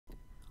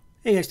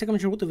Hey guys,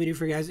 TechManager with the video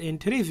for you guys. In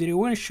today's video,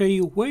 we're going to show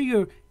you where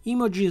your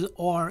emojis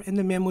are and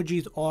the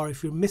Memojis are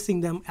if you're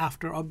missing them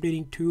after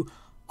updating to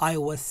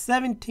iOS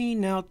 17.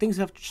 Now, things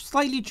have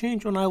slightly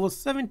changed on iOS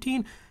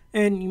 17,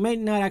 and you might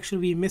not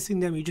actually be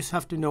missing them. You just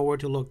have to know where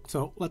to look.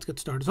 So let's get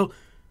started. So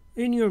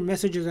in your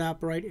Messages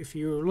app, right, if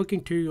you're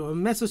looking to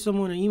message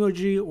someone an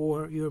emoji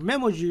or your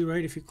Memoji,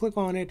 right, if you click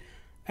on it,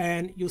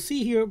 and you'll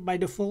see here by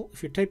default,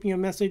 if you're typing a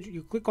message,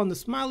 you click on the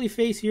smiley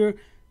face here.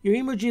 Your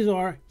emojis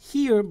are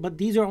here, but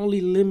these are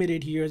only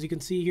limited here. As you can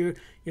see here,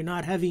 you're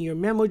not having your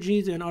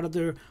Memojis and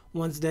other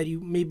ones that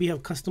you maybe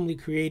have customly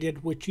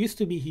created, which used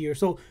to be here.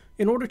 So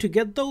in order to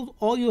get those,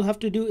 all you'll have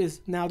to do is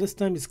now this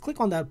time is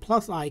click on that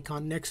plus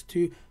icon next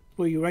to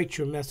where you write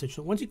your message.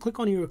 So once you click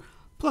on your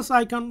plus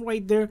icon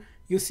right there,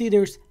 you'll see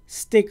there's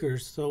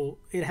stickers. So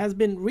it has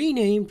been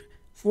renamed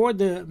for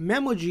the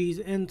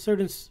Memojis and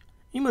certain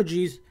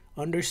emojis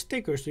under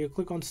stickers. So you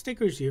click on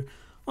stickers here.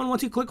 And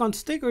once you click on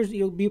stickers,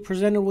 you'll be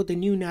presented with a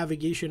new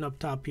navigation up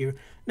top here.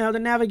 Now the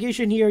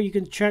navigation here, you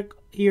can check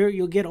here,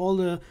 you'll get all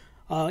the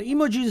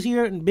emojis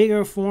here in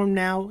bigger form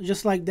now,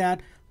 just like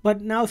that.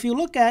 But now if you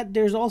look at,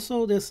 there's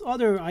also this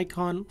other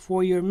icon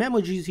for your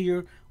Memojis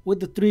here with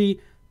the three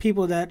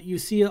people that you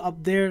see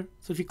up there.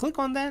 So if you click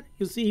on that,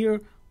 you'll see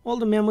here all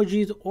the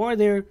Memojis are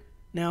there.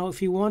 Now if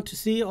you want to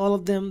see all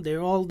of them,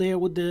 they're all there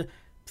with the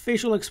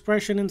facial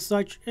expression and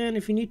such. And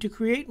if you need to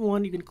create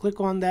one, you can click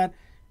on that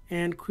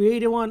and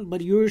create one,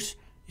 but yours,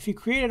 if you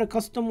created a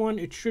custom one,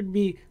 it should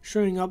be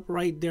showing up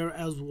right there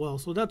as well.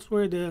 So that's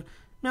where the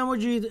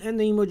Memojis and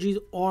the emojis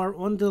are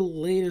on the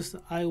latest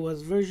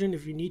iOS version,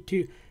 if you need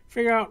to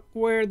figure out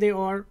where they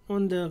are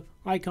on the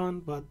icon.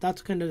 But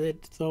that's kind of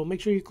it. So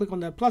make sure you click on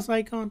that plus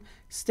icon,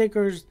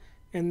 stickers,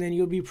 and then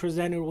you'll be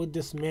presented with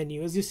this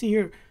menu. As you see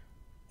here,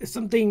 it's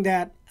something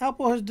that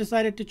Apple has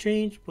decided to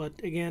change, but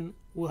again,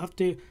 we'll have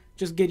to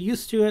just get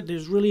used to it.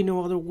 There's really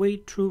no other way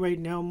to right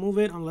now move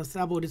it unless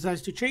Apple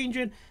decides to change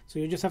it. So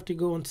you just have to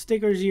go on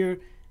stickers here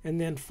and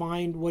then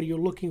find what you're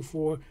looking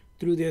for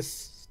through this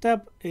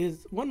step.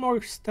 Is one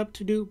more step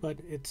to do, but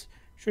it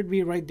should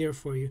be right there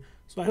for you.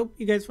 So I hope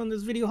you guys found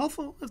this video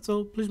helpful. If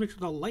so, please make sure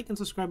to like and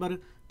subscribe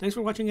button. Thanks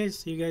for watching, guys.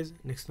 See you guys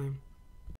next time.